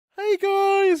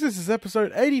This is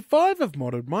episode 85 of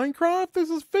Modded Minecraft. This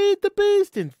is Feed the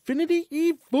Beast Infinity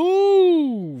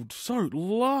Evolved. So,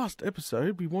 last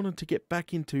episode, we wanted to get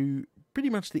back into pretty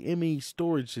much the ME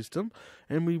storage system,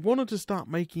 and we wanted to start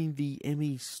making the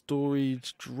ME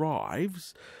storage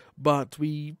drives, but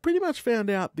we pretty much found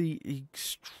out the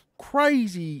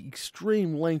crazy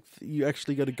extreme length you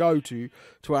actually got to go to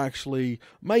actually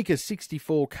make a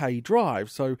 64K drive.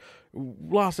 So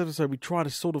last episode we tried to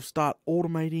sort of start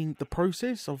automating the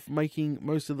process of making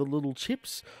most of the little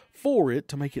chips for it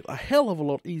to make it a hell of a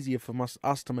lot easier for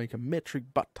us to make a metric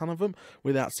butt ton of them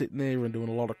without sitting there and doing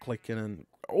a lot of clicking and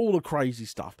all the crazy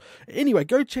stuff. Anyway,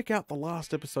 go check out the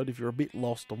last episode if you're a bit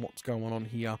lost on what's going on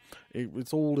here.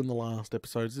 It's all in the last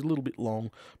episode. It's a little bit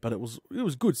long, but it was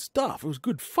good stuff. It was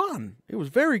good fun. It was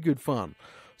very good fun.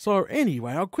 So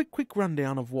anyway, a quick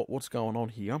rundown of what's going on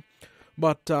here.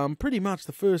 But pretty much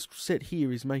the first set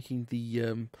here is making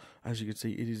the, as you can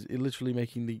see, it is literally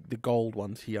making the gold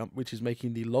ones here, which is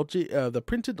making the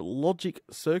printed logic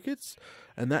circuits,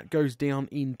 and that goes down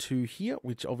into here,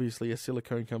 which obviously a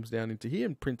silicone comes down into here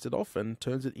and prints it off and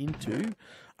turns it into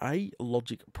a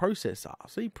logic processor.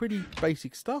 See, pretty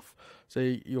basic stuff. So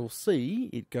you'll see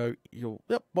it go,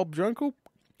 yep, Bob's your uncle.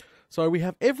 So we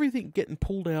have everything getting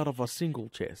pulled out of a single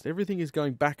chest. Everything is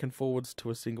going back and forwards to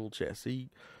a single chest. See,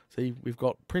 we've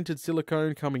got printed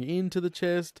silicone coming into the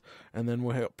chest, and then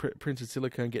we'll have printed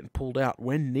silicone getting pulled out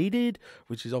when needed,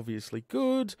 which is obviously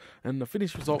good. And the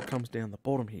finished result comes down the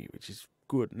bottom here, which is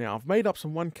good. Now, I've made up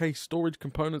some 1K storage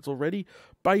components already.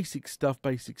 Basic stuff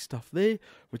there,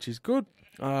 which is good.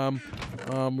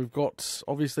 We've got,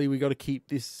 obviously, we got to keep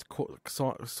this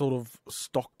sort of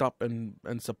stocked up and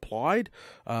supplied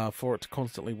for it to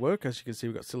constantly work. As you can see,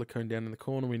 we've got silicone down in the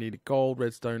corner. We need gold,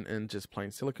 redstone, and just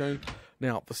plain silicone.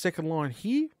 Now, the second line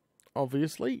here,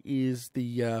 obviously, is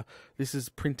this is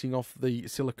printing off the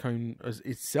silicone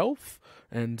itself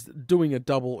and doing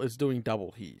double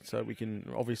here, so we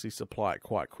can obviously supply it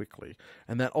quite quickly.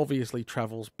 And that obviously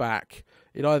travels back.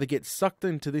 It either gets sucked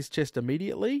into this chest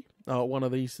immediately, one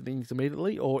of these things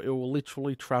immediately, or it will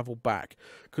literally travel back,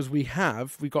 because we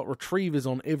got retrievers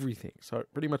on everything, so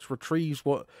it pretty much retrieves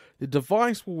what the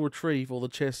device will retrieve, or the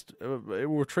chest it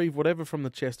will retrieve whatever from the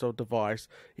chest or device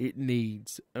it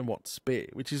needs and what's spare,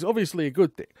 which is obviously a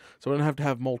good thing, so we don't have to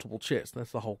have multiple chests.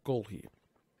 That's the whole goal here.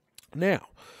 Now,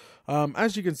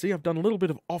 as you can see, I've done a little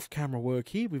bit of off-camera work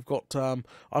here. We've got,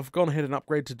 I've gone ahead and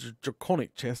upgraded to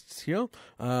draconic chests here.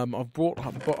 I've brought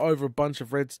over a bunch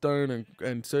of redstone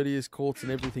and Cerdius quartz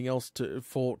and everything else to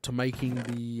making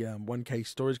the 1K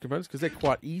storage components, because they're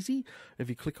quite easy. If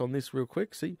you click on this real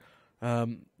quick, see.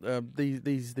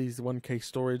 These 1K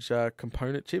storage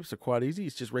component chips are quite easy.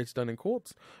 It's just redstone and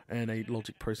quartz and a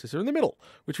logic processor in the middle,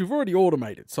 which we've already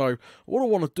automated. So what I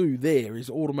want to do there is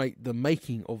automate the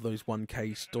making of those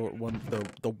 1K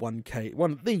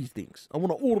these things. I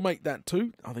want to automate that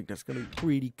too. I think that's going to be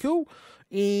pretty cool.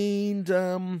 And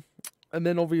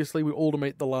then obviously we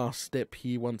automate the last step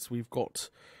here once we've got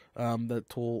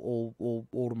that's all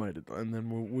automated, and then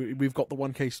we've got the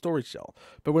 1K storage cell,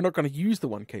 but we're not going to use the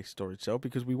 1K storage cell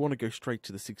because we want to go straight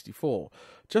to the 64.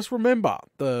 Just remember,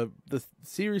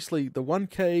 seriously, the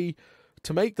 1K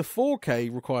to make the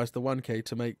 4K requires the 1K,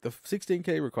 to make the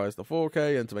 16K requires the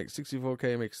 4K, and to make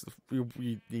 64K you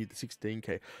need the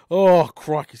 16K. Oh,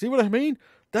 crikey, see what I mean?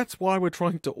 That's why we're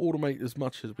trying to automate as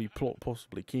much as we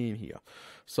possibly can here.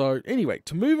 So anyway,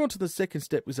 to move on to the second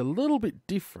step is a little bit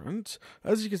different.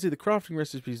 As you can see, the crafting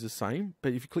recipe is the same,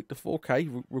 but if you click the 4K,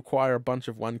 you require a bunch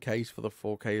of 1Ks for the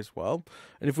 4K as well.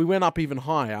 And if we went up even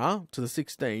higher to the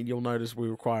 16, you'll notice we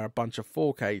require a bunch of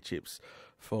 4K chips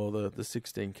for the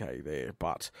 16K there.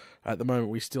 But at the moment,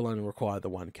 we still only require the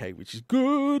 1K, which is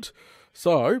good.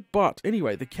 So, but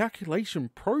anyway, the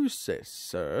calculation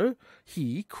processor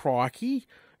here, crikey,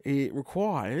 it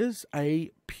requires a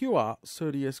pure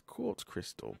Cerdius quartz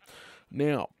crystal.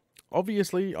 Now,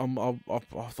 obviously, I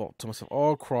thought to myself,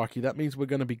 oh, crikey, that means we're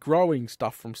going to be growing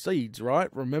stuff from seeds, right?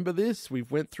 Remember this?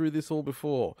 We've went through this all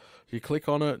before. You click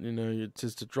on it, it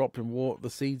says to drop the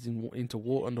seeds into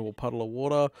a puddle of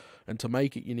water, and to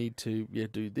make it, you need to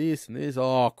do this and this.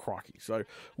 Oh, crikey. So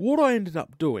what I ended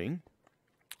up doing,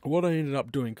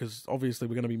 because obviously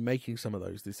we're going to be making some of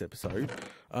those this episode,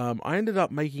 I ended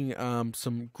up making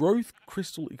some growth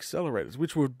crystal accelerators,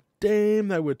 which were they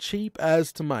were cheap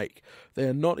as to make. They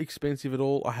are not expensive at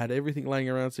all. I had everything laying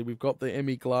around. So we've got the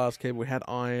ME glass cable, we had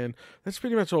iron. That's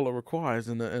pretty much all it requires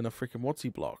in a freaking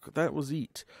WotC block. That was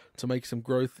it to make some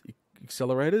growth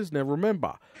accelerators. Now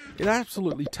remember, it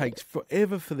absolutely takes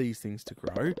forever for these things to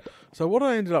grow. So what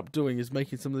I ended up doing is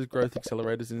making some of these growth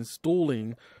accelerators and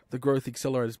installing the growth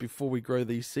accelerators before we grow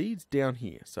these seeds down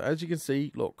here. So as you can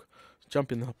see, look,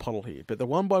 jump in the puddle here. But the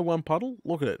 1x1 puddle,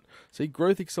 look at it. See,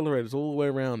 growth accelerators all the way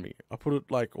around me. I put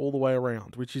it like all the way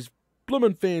around, which is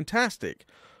bloomin' fantastic.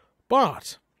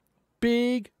 But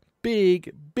big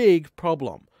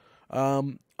problem.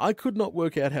 I could not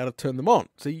work out how to turn them on.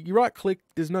 So you right click,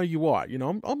 there's no UI. You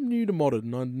know, I'm new to modded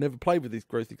and I've never played with these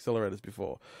growth accelerators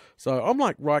before. So I'm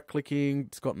like right clicking,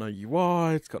 it's got no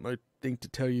UI, it's got no thing to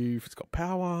tell you if it's got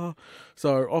power.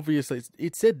 So obviously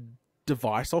it said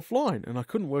device offline and I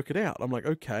couldn't work it out. I'm like,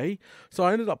 okay. So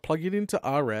I ended up plugging it into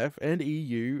RF and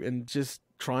EU and just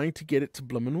trying to get it to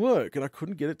bloomin' work, and I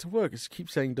couldn't get it to work. It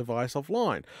keeps saying device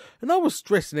offline. And I was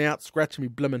stressing out, scratching me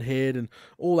bloomin' head and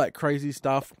all that crazy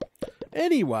stuff.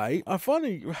 Anyway, I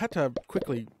finally had to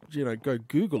quickly, go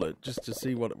Google it just to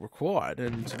see what it required.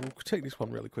 And we'll take this one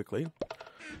really quickly.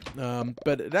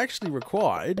 But it actually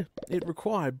required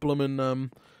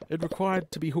bloomin', it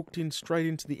required to be hooked in straight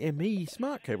into the ME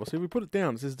smart cable. So we put it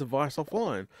down, it says device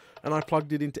offline. And I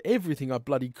plugged it into everything I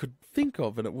bloody could think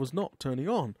of, and it was not turning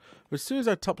on. But as soon as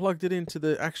I plugged it into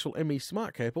the actual ME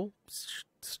smart cable,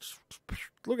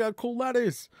 look how cool that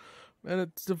is. And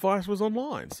its device was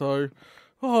online. So,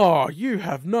 oh, you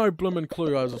have no bloomin'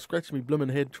 clue. I was scratching me bloomin'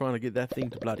 head trying to get that thing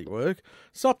to bloody work.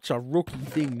 Such a rookie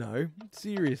thing, though.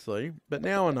 Seriously. But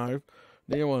now I know.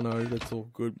 Now I know that's all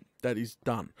good. That is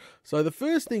done. So the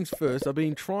first things first, I've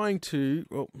been trying to,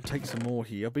 well, take some more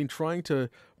here. I've been trying to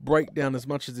break down as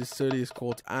much of this Cerdius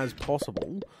quartz as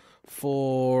possible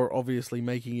for obviously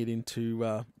making it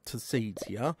into to seeds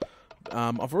here.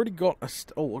 I've already got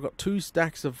I've got 2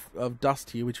 stacks of dust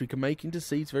here, which we can make into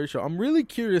seeds very short. I'm really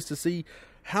curious to see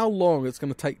how long it's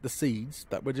going to take the seeds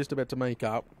that we're just about to make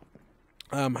up.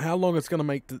 How long it's going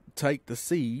to take the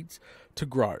seeds to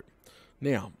grow.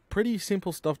 Now, pretty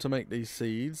simple stuff to make these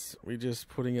seeds. We're just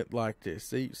putting it like this.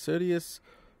 See, Cerdius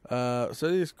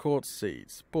quartz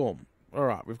seeds. Boom.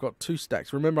 Alright, we've got 2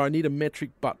 stacks. Remember, I need a metric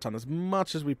butt ton, as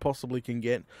much as we possibly can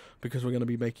get, because we're going to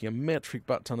be making a metric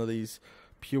butt ton of these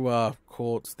pure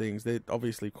quartz things. They're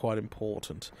obviously quite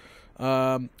important.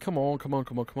 Come on.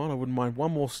 I wouldn't mind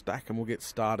one more stack and we'll get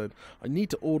started. I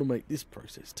need to automate this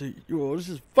process too. Oh, this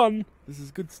is fun. This is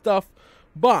good stuff.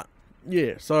 But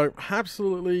yeah, so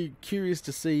absolutely curious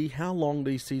to see how long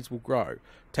these seeds will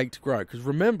take to grow. Because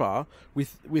remember,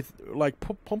 with like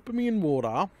pumping me in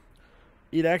water,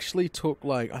 it actually took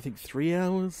like, I think 3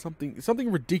 hours,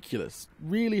 something ridiculous,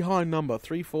 really high number,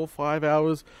 3, 4, 5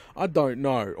 hours. I don't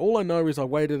know. All I know is I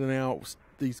waited an hour.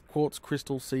 These quartz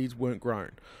crystal seeds weren't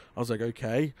grown. I was like,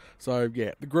 okay. So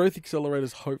yeah, the growth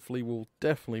accelerators hopefully will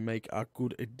definitely make a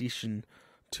good addition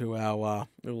to our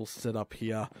little setup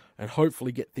here, and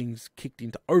hopefully get things kicked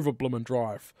into overbloomin'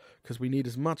 drive, because we need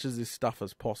as much of this stuff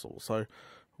as possible. So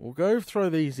we'll go throw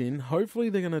these in. Hopefully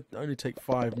they're going to only take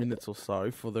 5 minutes or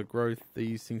so for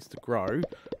these things to grow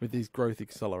with these growth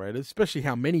accelerators, especially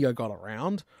how many I got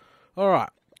around.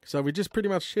 Alright, so we just pretty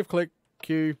much shift click,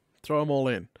 Q, throw them all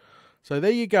in. So there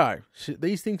you go.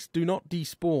 These things do not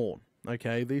despawn.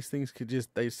 Okay, these things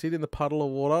they sit in the puddle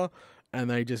of water and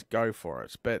they just go for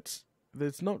it. But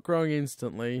it's not growing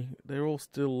instantly. They're all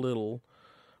still little.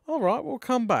 Alright, we'll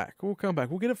come back. We'll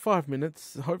get it 5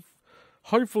 minutes.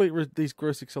 Hopefully these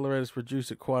growth accelerators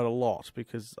reduce it quite a lot,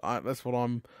 because that's what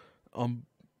I'm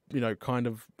kind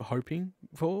of hoping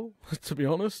for, to be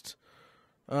honest.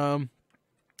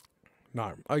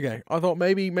 No. Okay. I thought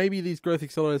maybe these growth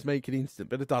accelerators make it instant,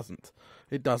 but it doesn't.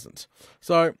 It doesn't.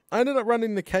 So I ended up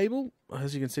running the cable.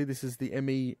 As you can see, this is the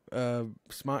ME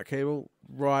smart cable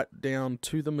right down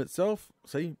to them itself.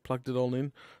 See, plugged it all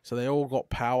in. So they all got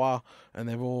power, and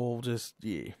they've all just,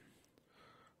 yeah.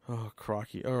 Oh,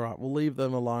 crikey. All right, we'll leave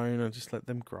them alone and just let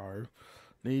them grow.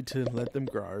 Need to let them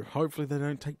grow. Hopefully they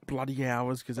don't take bloody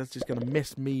hours, because that's just going to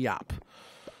mess me up.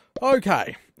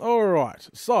 Okay. All right.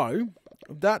 So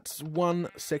that's one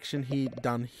section here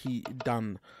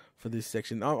done for this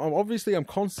section. Obviously, I'm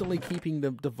constantly keeping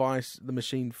the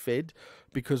machine fed,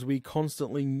 because we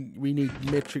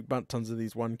need metric butt tons of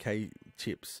these 1K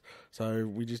chips. So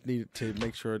we just need it to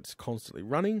make sure it's constantly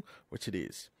running, which it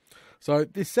is. So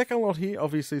this second lot here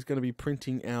obviously is going to be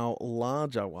printing our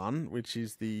larger one, which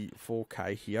is the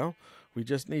 4K here. We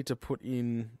just need to put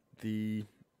in the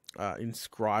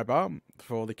inscriber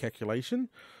for the calculation.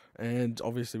 And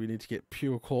obviously we need to get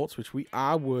pure quartz, which we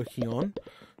are working on.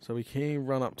 So we can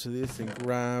run up to this and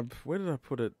grab, where did I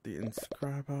put it? The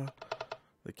inscriber,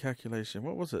 the calculation.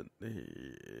 What was it?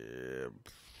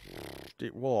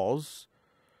 It was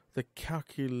the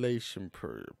calculation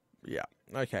Yeah.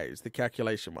 Okay, it's the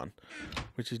calculation one,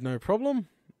 which is no problem.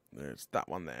 There's that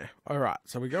one there. All right,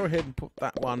 so we go ahead and put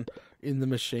that one in the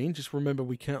machine. Just remember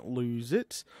we can't lose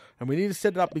it. And we need to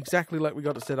set it up exactly like we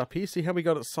got it set up here. See how we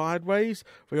got it sideways?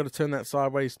 We got to turn that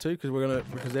sideways too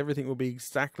because everything will be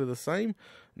exactly the same.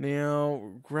 Now,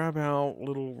 grab our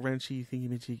little wrenchy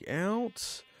thingy-majig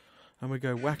out. And we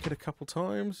go whack it a couple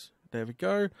times. There we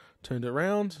go. Turned it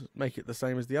around. Make it the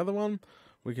same as the other one.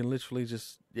 We can literally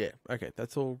just, yeah, okay,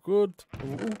 that's all good.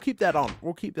 We'll keep that on.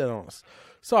 We'll keep that on us.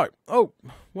 So, oh,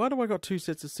 why do I got 2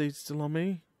 sets of seeds still on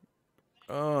me?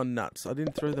 Oh, nuts. I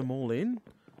didn't throw them all in.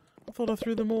 I thought I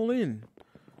threw them all in.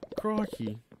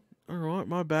 Crikey. All right,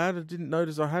 my bad. I didn't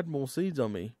notice I had more seeds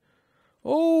on me.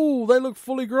 Oh, they look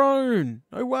fully grown.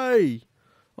 No way.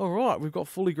 All right, we've got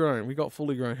fully grown. We got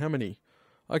fully grown. How many?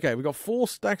 Okay, we got 4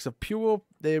 stacks of pure.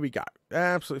 There we go.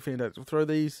 Absolutely fantastic. We'll throw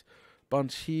these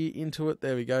bunch here into it.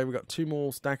 There we go. We've got 2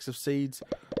 more stacks of seeds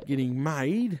getting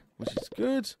made, which is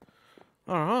good.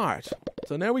 All right.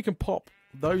 So now we can pop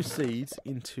those seeds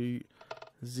into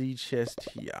the chest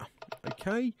here.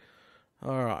 Okay.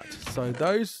 All right. So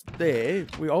those there,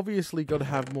 we obviously got to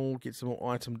have more, get some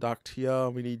more item duct here.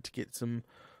 We need to get some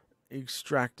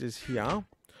extractors here.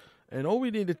 And all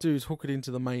we need to do is hook it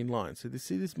into the main line. So you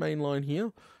see this main line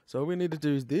here? So all we need to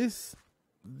do is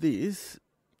this.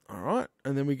 All right,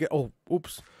 and then we get, oh,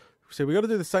 oops. So we got to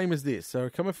do the same as this. So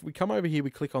we come over here, we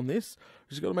click on this. We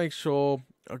just got to make sure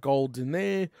a gold's in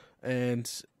there, and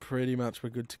pretty much we're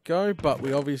good to go. But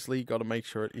we obviously got to make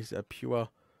sure it is a pure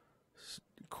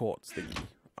quartz thingy.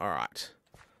 All right.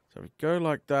 So we go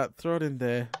like that, throw it in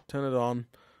there, turn it on.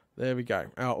 There we go.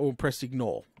 Or press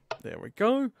ignore. There we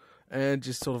go. And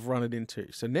just sort of run it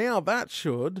into. So now that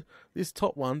should, this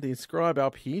top one, the inscribe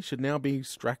up here, should now be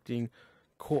extracting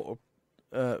quartz.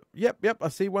 Yep, I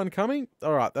see one coming.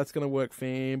 All right, that's going to work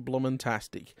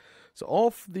fan-bloomin-tastic. So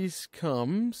off this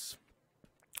comes.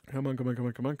 Come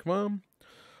on.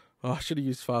 Oh, I should have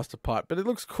used faster pipe, but it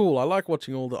looks cool. I like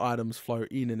watching all the items flow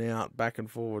in and out, back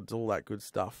and forwards, all that good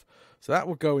stuff. So that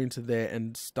will go into there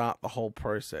and start the whole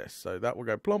process. So that will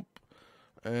go plump,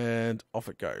 and off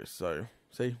it goes. So,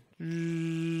 see?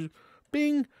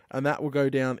 Bing! And that will go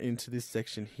down into this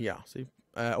section here. See?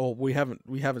 Or we haven't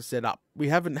set up. We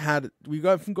haven't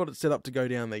got it set up to go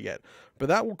down there yet. But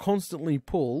that will constantly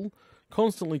pull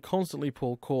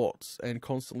quartz and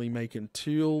constantly make it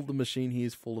until the machine here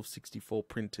is full of 64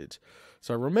 printed.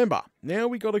 So remember, now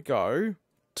we got to go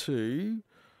to.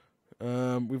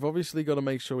 We've obviously got to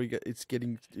make sure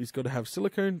it's got to have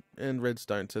silicone and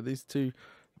redstone. So these two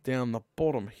down the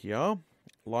bottom here,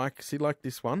 like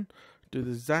this one, do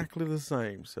exactly the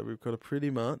same. So we've got to pretty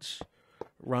much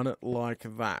run it like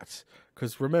that.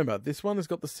 Because remember, this one has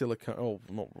got the silicone. Oh,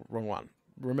 not wrong one.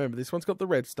 Remember, this one's got the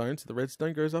redstone. So the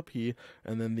redstone goes up here,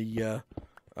 and then the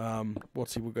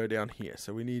will go down here.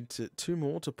 So we need 2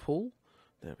 more to pull.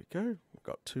 There we go. We've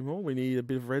got 2 more. We need a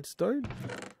bit of redstone,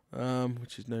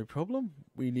 which is no problem.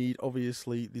 We need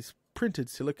obviously this printed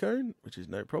silicone, which is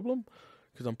no problem.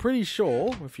 Because I'm pretty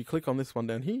sure if you click on this one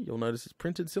down here, you'll notice it's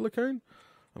printed silicone.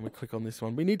 And we click on this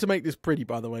one. We need to make this pretty,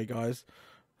 by the way, guys.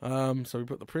 So we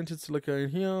put the printed silicone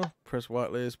here, press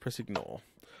white layers, press ignore.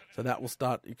 So that will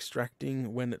start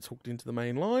extracting when it's hooked into the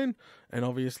main line. And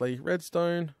obviously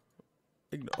redstone.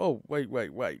 Oh, wait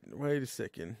a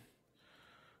second.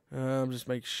 Just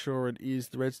make sure it is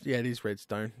the redstone. Yeah, it is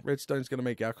redstone. Redstone's going to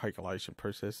make our calculation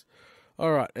process.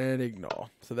 All right, and ignore.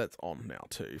 So that's on now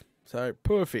too. So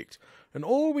perfect. And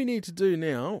all we need to do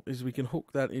now is we can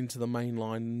hook that into the main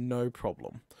line, no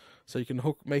problem. So you can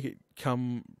make it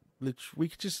come. We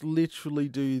could just literally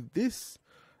do this,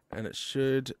 and it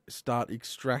should start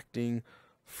extracting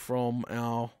from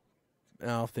our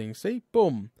thing. See,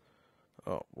 boom.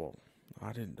 Oh well,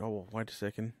 I didn't. Oh well, wait a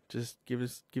second. Just give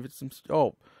it some.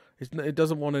 Oh, it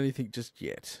doesn't want anything just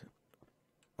yet.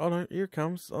 Oh no, here it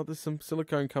comes. Oh, there's some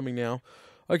silicone coming now.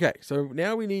 Okay, so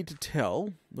now we need to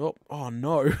tell. Oh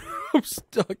no, I'm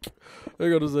stuck.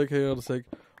 Hang on a sec.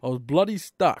 I was bloody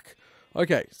stuck.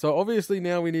 Okay, so obviously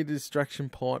now we need a distraction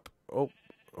pipe. We're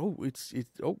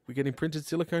getting printed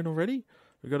silicone already.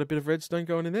 We've got a bit of redstone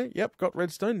going in there. Yep, got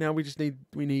redstone. Now we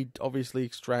need obviously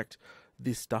extract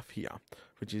this stuff here,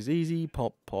 which is easy.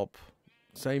 Pop.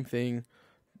 Same thing.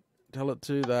 Tell it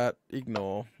to that.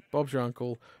 Ignore. Bob's your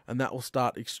uncle, and that will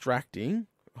start extracting.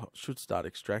 Should start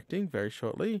extracting very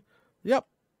shortly. Yep.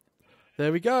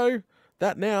 There we go.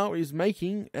 That now is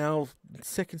making our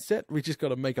second set. We just got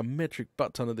to make a metric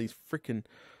butt ton of these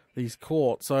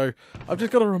quartz. So I've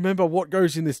just got to remember what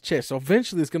goes in this chest. So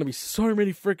eventually there's going to be so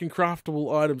many freaking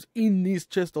craftable items in this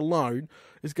chest alone.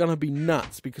 It's going to be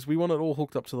nuts because we want it all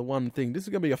hooked up to the one thing. This is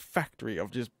going to be a factory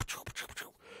of just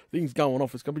things going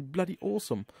off. It's going to be bloody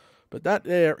awesome. But that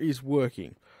there is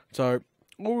working. So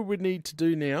all we would need to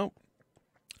do now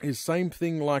is same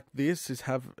thing like this, is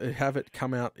have it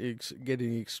come out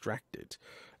getting extracted.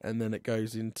 And then it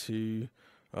goes into...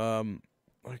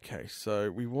 okay, so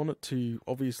we want it to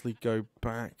obviously go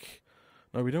back.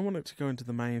 No, we don't want it to go into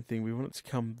the main thing. We want it to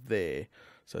come there.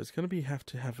 So it's going to be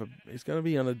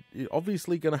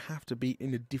obviously going to have to be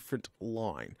in a different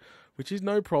line, which is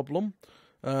no problem.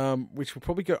 Which will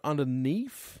probably go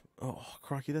underneath. Oh,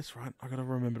 crikey, that's right. I got to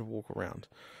remember to walk around.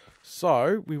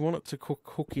 So we want it to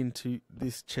hook into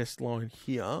this chest line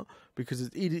here because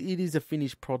it is a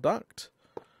finished product.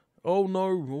 Oh no!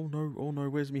 Oh no! Oh no!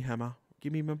 Where's me hammer?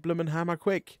 Give me my bloomin' hammer,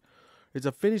 quick! It's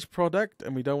a finished product,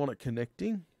 and we don't want it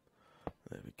connecting.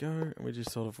 There we go, and we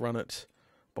just sort of run it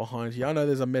behind here. I know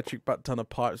there's a metric butt ton of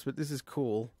pipes, but this is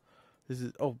cool. This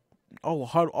is I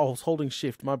was holding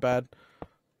shift. My bad.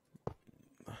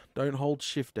 Don't hold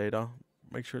shift, Ada.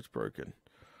 Make sure it's broken.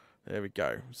 There we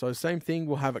go. So same thing.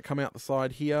 We'll have it come out the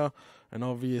side here, and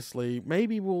obviously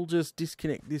maybe we'll just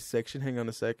disconnect this section. Hang on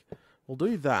a sec. We'll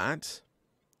do that.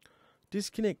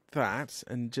 Disconnect that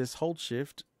and just hold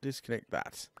shift, disconnect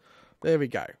that. There we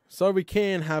go. So we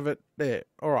can have it there.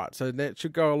 Alright, so that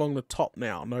should go along the top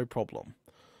now, no problem.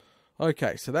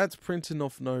 Okay, so that's printing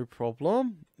off, no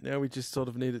problem. Now we just sort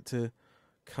of need it to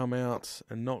come out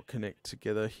and not connect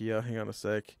together here. Hang on a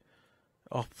sec.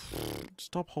 Oh,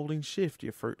 stop holding shift,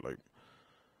 you Fruit Loop.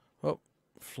 Oh,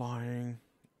 flying.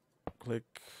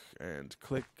 Click and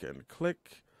click and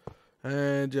click.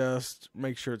 And just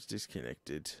make sure it's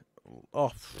disconnected.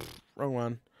 Oh, wrong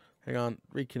one. Hang on.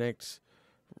 Reconnect.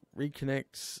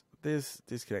 Reconnect this.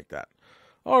 Disconnect that.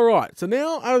 All right. So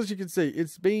now, as you can see,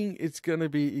 it's going to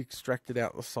be extracted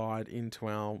out the side into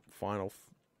our final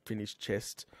finished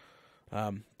chest.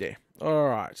 There. All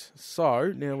right.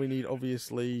 So now we need a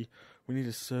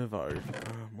servo.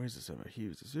 Where's the servo?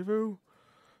 Here's the servo.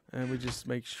 And we just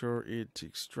make sure it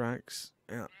extracts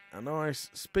out a nice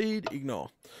speed.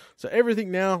 Ignore. So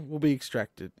everything now will be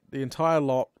extracted. The entire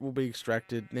lot will be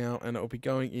extracted now, and it will be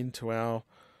going into our...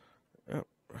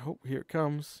 Oh, here it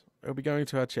comes. It'll be going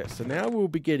to our chest. So now we're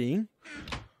getting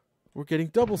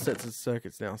double sets of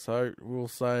circuits now. So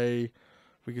we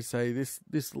could say this.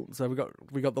 So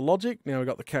we got the logic. Now we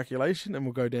got the calculation, and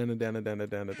we'll go down and down and down and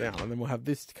down and down, and then we'll have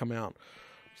this come out.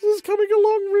 This is coming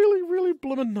along really, really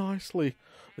blooming nicely.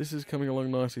 This is coming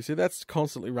along nicely. See, that's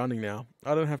constantly running now.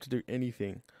 I don't have to do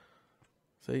anything.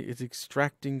 See, it's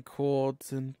extracting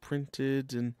chords and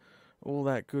printed and all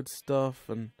that good stuff.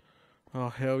 And oh,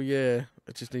 hell yeah.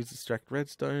 It just needs to extract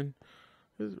redstone.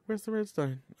 Where's the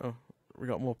redstone? Oh, we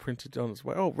got more printed on its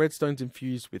way. Oh, redstone's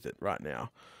infused with it right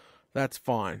now. That's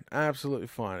fine. Absolutely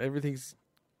fine. Everything's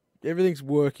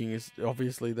working.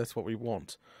 Obviously, that's what we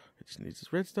want. It just needs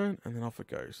its redstone, and then off it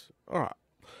goes. All right.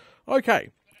 Okay.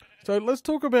 So let's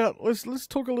talk a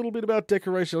little bit about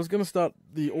decoration. I was going to start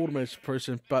the automation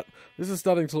process, but this is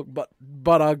starting to look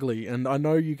but ugly, and I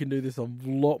know you can do this a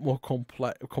lot more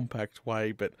compact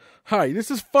way. But hey,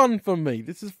 this is fun for me.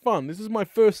 This is fun. This is my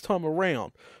first time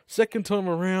around. Second time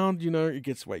around, it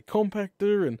gets way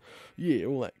compacter, and yeah,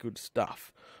 all that good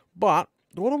stuff. But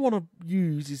what I want to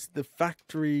use is the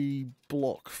factory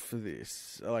block for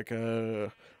this. I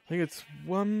think it's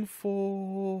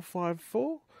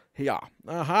 1454. Here.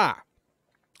 Aha.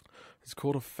 It's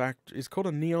called a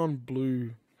neon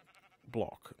blue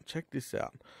block. Check this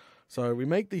out. So we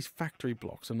make these factory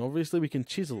blocks, and obviously we can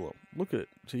chisel them. Look at it.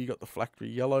 So you got the factory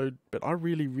yellow, but I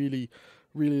really, really,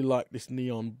 really like this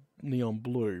neon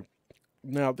blue.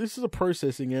 Now this is a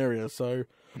processing area, so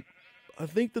I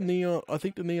think the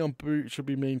neon blue should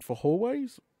be meant for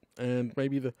hallways, and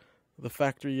maybe the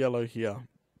factory yellow here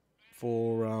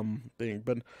for thing.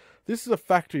 But this is a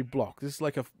factory block. This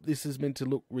is meant to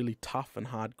look really tough and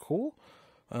hardcore.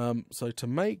 So to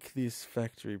make this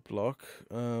factory block,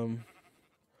 how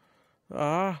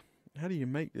do you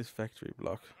make this factory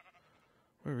block?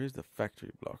 Where is the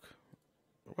factory block?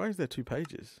 Why is there 2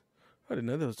 pages? I didn't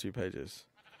know there was 2 pages.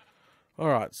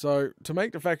 Alright, so to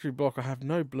make the factory block, I have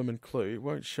no bloomin' clue. It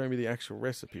won't show me the actual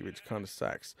recipe, which kind of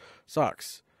sucks.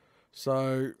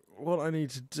 So what I need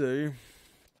to do,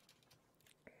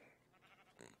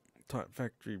 type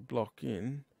factory block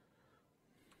in.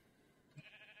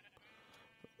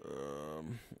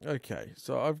 Okay,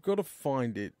 so I've got to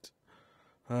find it.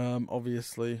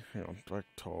 Obviously, hang on,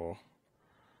 factory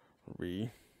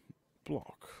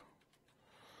block.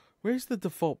 Where's the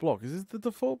default block? Is this the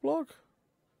default block?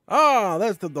 Ah,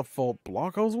 that's the default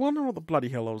block. I was wondering what the bloody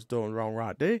hell I was doing wrong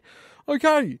right there.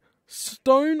 Okay,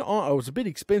 stone iron. Oh, it was a bit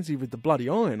expensive with the bloody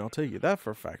iron, I'll tell you that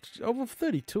for a fact. Over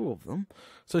 32 of them.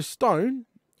 So stone,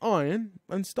 iron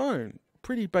and stone.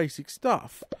 Pretty basic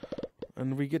stuff.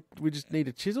 And we just need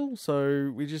a chisel,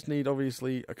 so we just need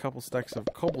obviously a couple stacks of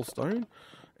cobblestone.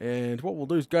 And what we'll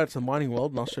do is go out to the mining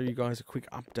world, and I'll show you guys a quick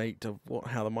update of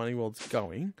how the mining world's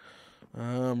going.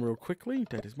 Real quickly,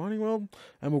 that is mining world,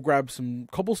 and we'll grab some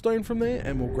cobblestone from there,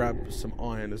 and we'll grab some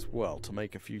iron as well to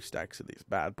make a few stacks of this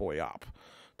bad boy up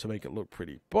to make it look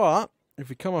pretty. But if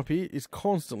we come up here, it's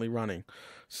constantly running.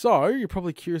 So you're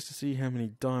probably curious to see how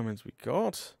many diamonds we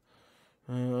got.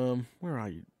 Where are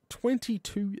you?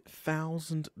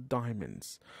 22,000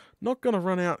 diamonds. Not going to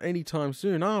run out anytime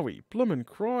soon, are we? Bloomin'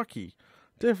 crikey.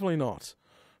 Definitely not.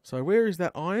 So where is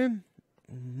that iron?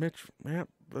 Yep,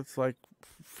 that's like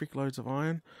frick loads of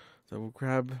iron. So we'll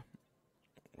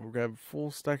grab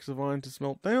 4 stacks of iron to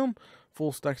smelt down,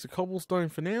 4 stacks of cobblestone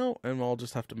for now, and I'll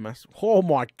just have to mass. Oh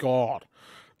my god,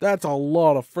 that's a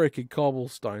lot of freaking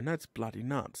cobblestone. That's bloody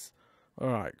nuts. All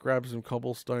right, grab some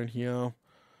cobblestone here,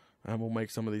 and we'll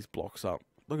make some of these blocks up.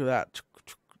 Look at that,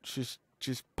 just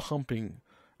pumping,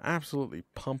 absolutely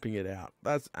pumping it out.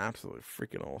 That's absolutely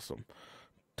freaking awesome.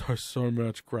 There's so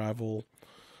much gravel.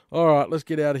 Alright, let's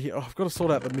get out of here. Oh, I've got to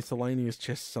sort out the miscellaneous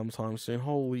chests sometime soon.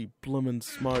 Holy bloomin'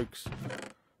 smokes.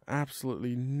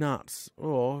 Absolutely nuts.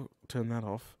 Oh, turn that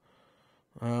off.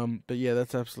 But yeah,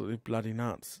 that's absolutely bloody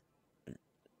nuts.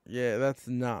 Yeah, that's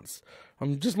nuts.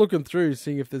 I'm just looking through,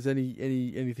 seeing if there's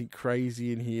anything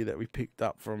crazy in here that we picked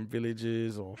up from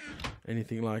villages or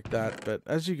anything like that. But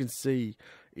as you can see,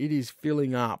 it is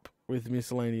filling up with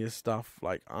miscellaneous stuff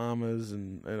like armors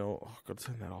and all. Oh, I've got to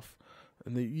turn that off.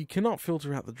 And you cannot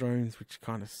filter out the drones, which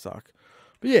kind of suck.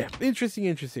 But yeah,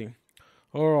 interesting.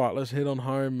 Alright, let's head on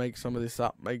home, make some of this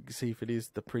up, see if it is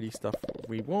the pretty stuff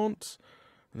we want.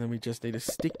 And then we just need a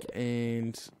stick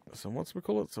and some, what's we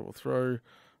call it? So we'll throw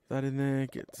that in there,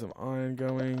 get some iron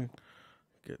going,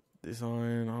 get this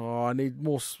iron. Oh, I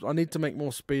need to make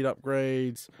more speed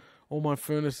upgrades. All my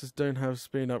furnaces don't have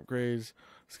speed upgrades.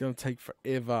 It's going to take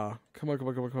forever. Come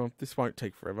on. This won't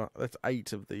take forever. That's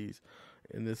 8 of these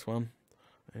in this one.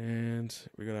 And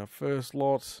we got our first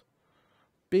lot.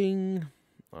 Bing.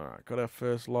 Alright, got our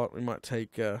first lot. We might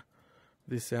take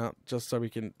this out just so we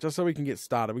can get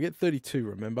started. We get 32,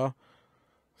 remember?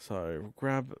 So we'll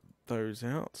grab those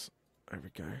out. There we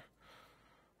go.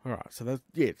 Alright, so that's,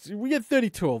 yeah, we get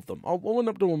 32 of them. I'll end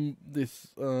up doing this,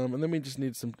 and then we just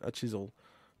need a chisel.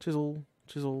 Chisel.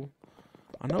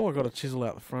 I know I got a chisel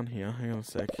out the front here. Hang on a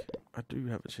sec. I do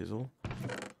have a chisel.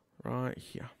 Right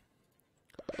here.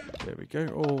 There we go.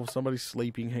 Oh, somebody's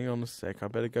sleeping. Hang on a sec. I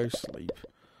better go sleep.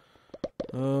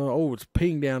 Oh, it's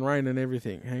peeing down rain and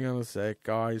everything. Hang on a sec,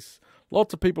 guys.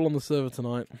 Lots of people on the server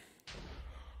tonight.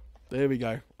 There we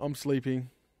go. I'm sleeping.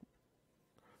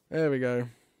 There we go.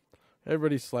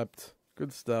 Everybody slept.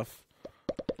 Good stuff.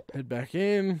 Head back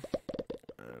in.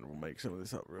 And we'll make some of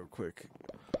this up real quick.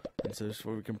 And so just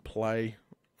where we can play.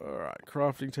 Alright,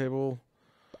 crafting table.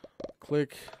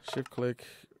 Click. Shift click.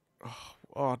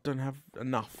 Oh, I don't have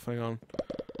enough. Hang on.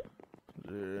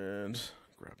 And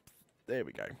grab. There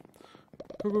we go.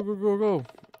 Go.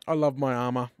 I love my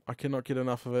armor. I cannot get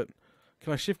enough of it.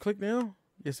 Can I shift click now?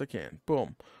 Yes, I can.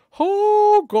 Boom.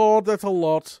 Oh, God, that's a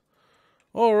lot.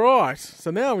 Alright, so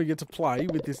now we get to play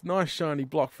with this nice shiny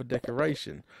block for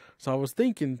decoration. So I was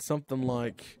thinking something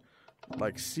like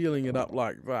sealing it up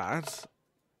like that.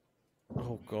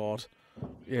 Oh, God.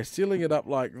 Yeah, sealing it up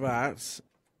like that.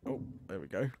 Oh, there we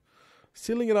go.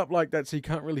 Sealing it up like that so you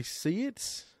can't really see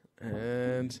it.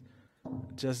 And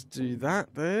just do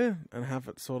that there and have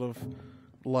it sort of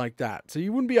like that. So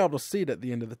you wouldn't be able to see it at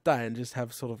the end of the day and just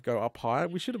have sort of go up higher.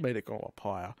 We should have made it go up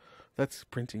higher. That's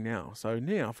printing now. So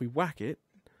now if we whack it,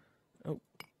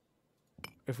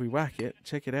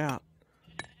 check it out.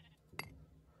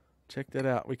 Check that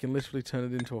out. We can literally turn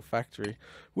it into a factory.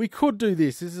 We could do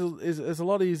this. This is a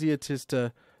lot easier just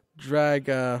to drag,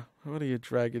 how do you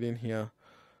drag it in here?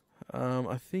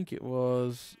 I think it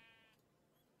was,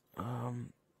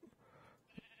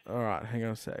 alright, hang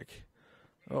on a sec.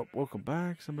 Oh, welcome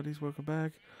back. Somebody's welcome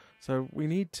back. So I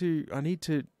need to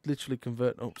literally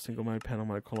convert, single mode, panel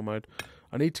mode, column mode.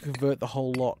 I need to convert the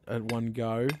whole lot at one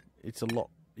go. It's a lot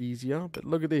easier, but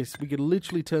look at this. We could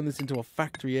literally turn this into a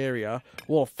factory area,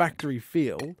 or a factory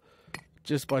field,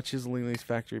 just by chiseling these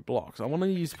factory blocks. I want to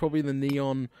use probably the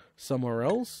neon somewhere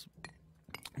else,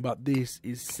 but this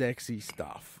is sexy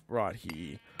stuff right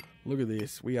here. Look at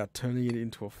this. We are turning it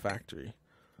into a factory.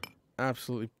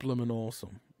 Absolutely bloomin'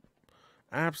 awesome.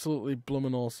 Absolutely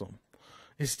bloomin' awesome.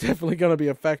 It's definitely going to be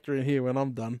a factory in here when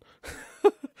I'm done.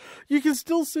 You can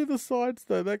still see the sides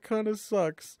though. That kind of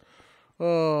sucks.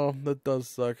 Oh, that does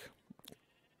suck.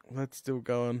 That's still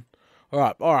going.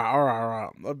 Alright,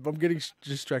 alright. I'm getting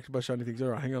distracted by shiny things.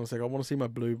 Alright, hang on a sec. I want to see my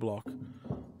blue block.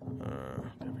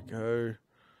 There we go.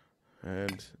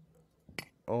 And,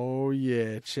 oh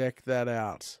yeah, check that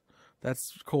out.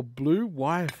 That's called blue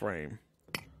wireframe.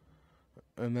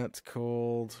 And that's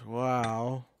called,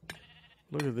 wow.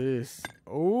 Look at this.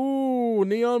 Oh,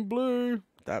 neon blue.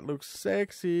 That looks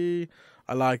sexy.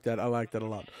 I like that. I like that a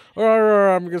lot. All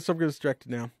right. I'm going to stop getting distracted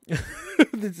now.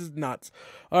 This is nuts.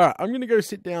 All right. I'm going to go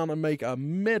sit down and make a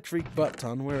metric butt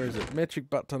ton. Where is it? Metric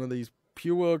butt ton of these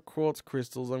pure quartz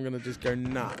crystals. I'm going to just go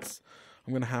nuts.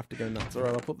 I'm going to have to go nuts. All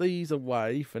right. I'll put these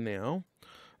away for now.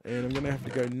 And I'm going to have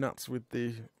to go nuts with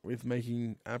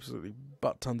making absolutely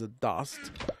butt tons of dust.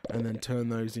 And then turn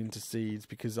those into seeds.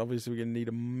 Because obviously we're going to need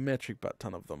a metric butt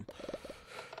ton of them.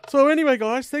 So anyway,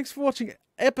 guys, thanks for watching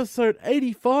episode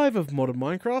 85 of Modern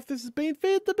Minecraft. This has been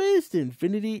Feed the Beast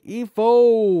Infinity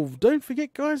Evolved. Don't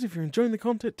forget, guys, if you're enjoying the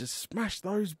content, to smash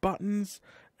those buttons.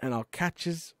 And I'll catch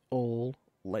us all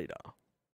later.